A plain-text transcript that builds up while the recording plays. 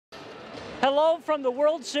Hello from the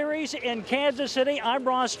World Series in Kansas City. I'm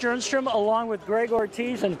Ross Jernstrom along with Greg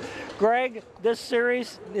Ortiz. And Greg, this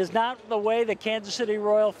series is not the way the Kansas City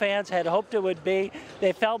Royal fans had hoped it would be.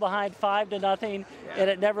 They fell behind 5-0, and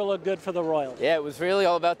it never looked good for the Royals. Yeah, it was really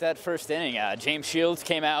all about that first inning. James Shields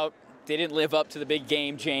came out, didn't live up to the big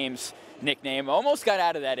game James nickname, almost got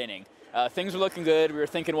out of that inning. Things were looking good. We were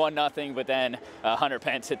thinking 1-0, but then Hunter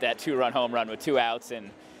Pence hit that 2-run home run with 2 outs and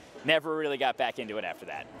never really got back into it after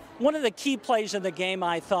that. One of the key plays in the game,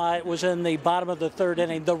 I thought, was in the bottom of the 3rd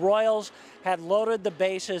inning. The Royals had loaded the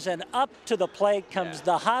bases, and up to the plate comes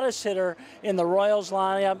the hottest hitter in the Royals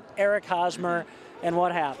lineup, Eric Hosmer. And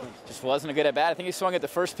what happened? Just wasn't a good at bat. I think he swung at the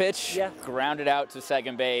first pitch, grounded out to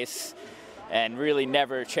second base, and really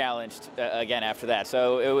never challenged again after that.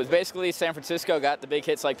 So it was basically San Francisco got the big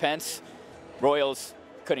hits like Pence. Royals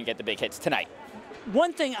couldn't get the big hits tonight.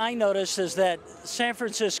 One thing I noticed is that San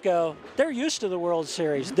Francisco, they're used to the World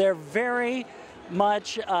Series. They're very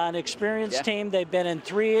much an experienced team. They've been in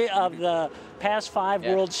 3 of the past 5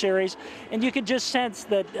 World Series, and you could just sense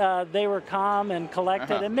that they were calm and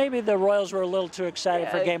collected, and maybe the Royals were a little too excited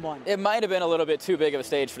for Game 1. It might have been a little bit too big of a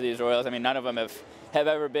stage for these Royals. I mean, none of them have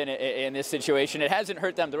ever been in this situation. It hasn't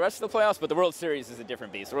hurt them the rest of the playoffs, but the World Series is a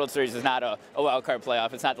different beast. The World Series is not a wild card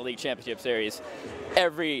playoff. It's not the League Championship Series.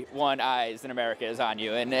 Everyone eyes in America is on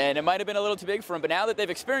you, and it might have been a little too big for them, but now that they've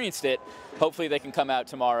experienced it, hopefully they can come out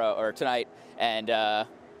tomorrow or tonight and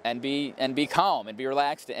be calm and be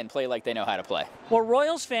relaxed and play like they know how to play. Well,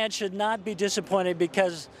 Royals fans should not be disappointed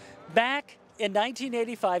because back in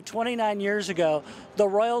 1985, 29 years ago, the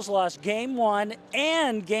Royals lost Game 1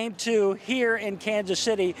 and Game 2 here in Kansas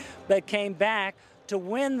City, but came back to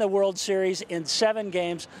win the World Series in 7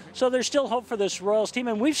 games. So there's still hope for this Royals team,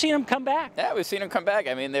 and we've seen them come back. Yeah, we've seen them come back.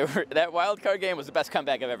 I mean, that wild card game was the best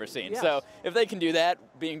comeback I've ever seen. Yes. So if they can do that,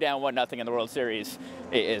 being down 1-0 in the World Series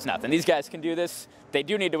is nothing. These guys can do this. They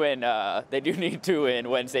do need to win. They do need to win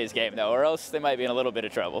Wednesday's game, though, or else they might be in a little bit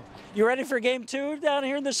of trouble. You ready for Game 2 down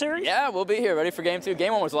here in the series? Yeah, we'll be here, ready for Game 2.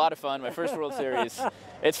 Game 1 was a lot of fun. My first World Series.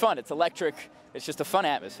 It's fun. It's electric. It's just a fun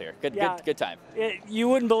atmosphere. Good time. You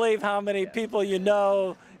wouldn't believe how many people you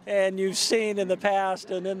know and you've seen in the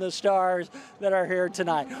past and in the stars that are here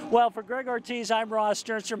tonight. Well, for Greg Ortiz, I'm Ross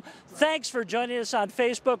Jernstrom. Thanks for joining us on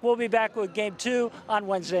Facebook. We'll be back with Game 2 on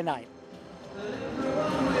Wednesday night.